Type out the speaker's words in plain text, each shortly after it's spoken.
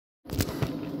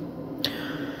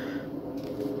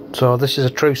So this is a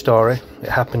true story. It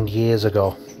happened years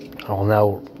ago. I will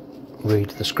now read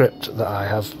the script that I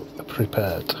have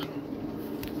prepared.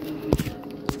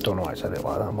 Don't know why I said it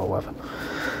like that, but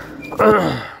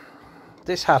whatever.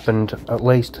 This happened at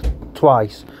least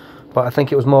twice, but I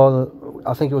think it was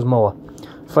more.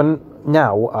 For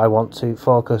now, I want to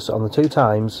focus on the 2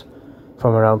 times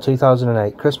from around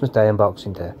 2008, Christmas Day and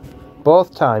Boxing Day.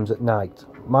 Both times at night.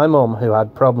 My mum, who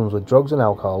had problems with drugs and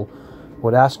alcohol,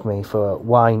 would ask me for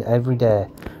wine every day.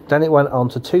 Then it went on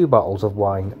to 2 bottles of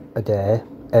wine a day,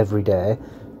 every day.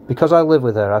 Because I lived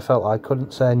with her, I felt I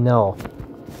couldn't say no.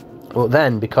 But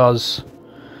then, because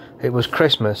it was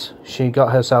Christmas, she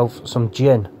got herself some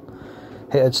gin.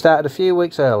 It had started a few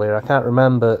weeks earlier. I can't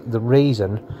remember the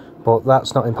reason, but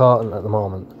that's not important at the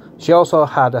moment. She also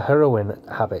had a heroin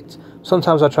habit.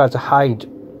 Sometimes I tried to hide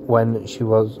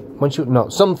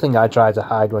something I tried to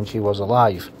hide when she was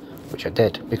alive, which I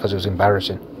did because it was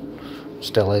embarrassing.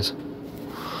 Still is.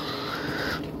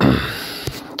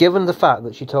 Given the fact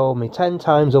that she told me 10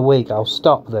 times a week, I'll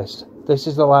stop this. This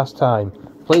is the last time.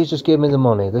 Please just give me the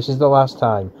money. This is the last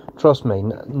time. Trust me.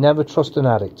 Never trust an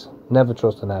addict. Never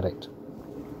trust an addict.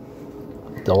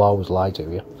 They'll always lie to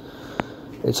you.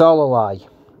 It's all a lie.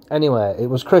 Anyway, it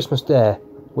was Christmas Day.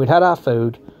 We'd had our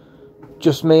food.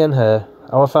 Just me and her.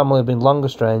 Our family had been long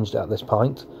estranged at this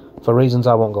point, for reasons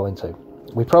I won't go into.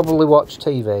 We probably watched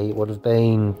TV. It would have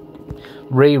been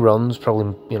reruns,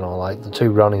 probably, you know, like the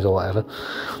 2 Ronnies or whatever.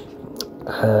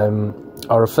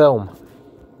 Or a film.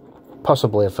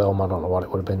 Possibly a film, I don't know what it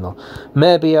would have been though.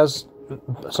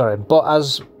 But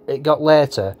as it got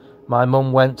later, my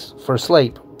mum went for a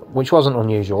sleep, which wasn't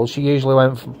unusual. She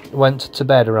usually went to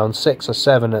bed around 6 or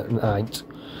 7 at night,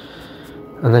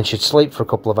 and then she'd sleep for a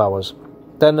couple of hours.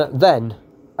 Then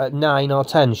at 9 or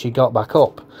 10 she got back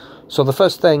up. So the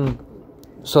first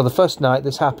night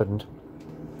this happened,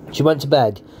 she went to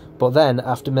bed, but then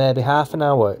after maybe half an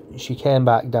hour she came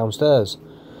back downstairs.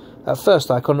 At first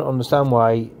I couldn't understand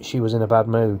why she was in a bad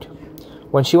mood.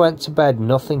 When she went to bed,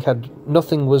 nothing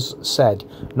was said,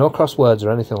 no cross words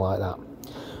or anything like that.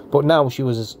 But now she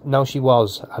was,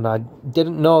 and I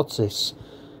didn't notice.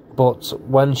 But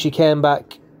when she came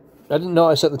back, I didn't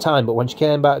notice at the time. But when she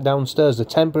came back downstairs, the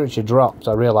temperature dropped.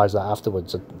 I realised that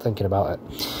afterwards, thinking about it.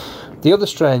 The other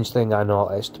strange thing I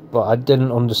noticed, but I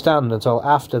didn't understand until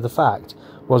after the fact,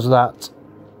 was this.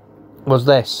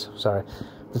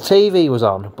 The TV was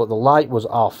on, but the light was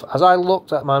off. As I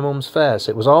looked at my mum's face,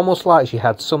 it was almost like she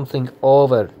had something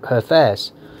over her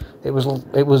face. It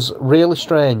was really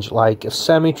strange, like a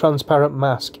semi-transparent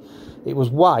mask. It was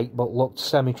white, but looked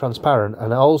semi-transparent,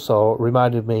 and it also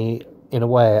reminded me, in a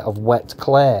way, of wet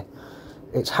clay.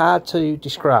 It's hard to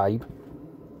describe,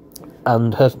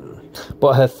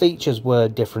 but her features were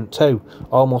different too,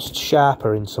 almost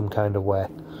sharper in some kind of way.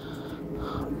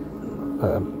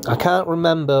 I can't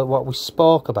remember what we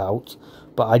spoke about,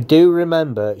 but I do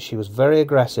remember she was very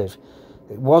aggressive.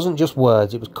 It wasn't just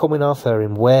words, it was coming off her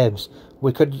in waves.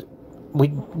 We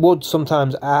would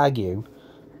sometimes argue,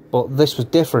 but this was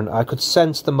different. I could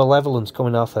sense the malevolence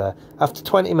coming off her. After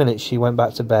 20 minutes she went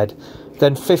back to bed.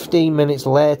 Then 15 minutes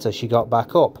later she got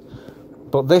back up.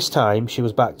 But this time she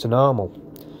was back to normal.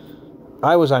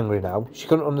 I was angry now. She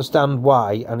couldn't understand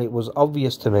why, and it was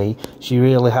obvious to me she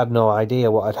really had no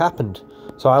idea what had happened.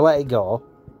 So I let it go.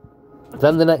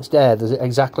 Then the next day,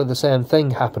 exactly the same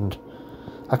thing happened.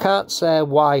 I can't say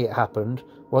why it happened.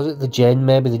 Was it the gin?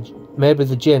 Maybe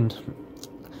the gin.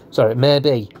 Sorry,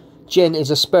 maybe. Gin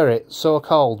is a spirit so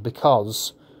called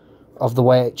because of the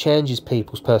way it changes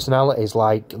people's personalities,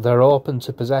 like they're open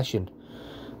to possession.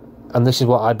 And this is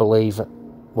what I believe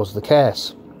was the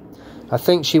case. I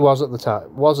think she was at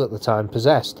the time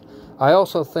possessed. I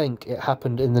also think it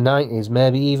happened in the 90s,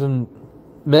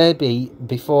 maybe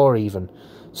before even.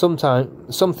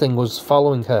 Something was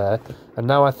following her, and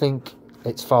now I think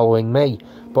it's following me.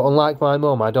 But unlike my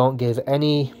mum, I don't have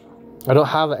any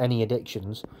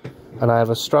addictions, and I have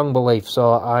a strong belief,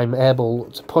 so I'm able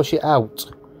to push it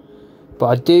out. But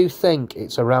I do think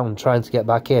it's around trying to get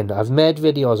back in. I've made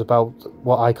videos about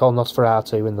what I call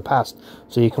Nosferatu in the past,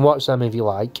 so you can watch them if you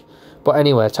like. But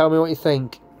anyway, tell me what you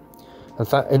think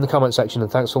in the comment section,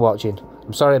 and thanks for watching.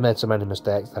 I'm sorry I made so many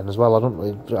mistakes then as well.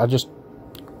 I just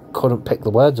couldn't pick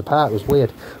the words apart. It was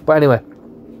weird. But anyway,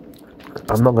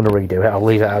 I'm not going to redo it. I'll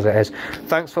leave it as it is.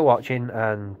 Thanks for watching,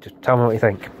 and just tell me what you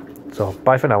think. So,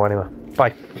 bye for now anyway.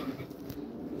 Bye.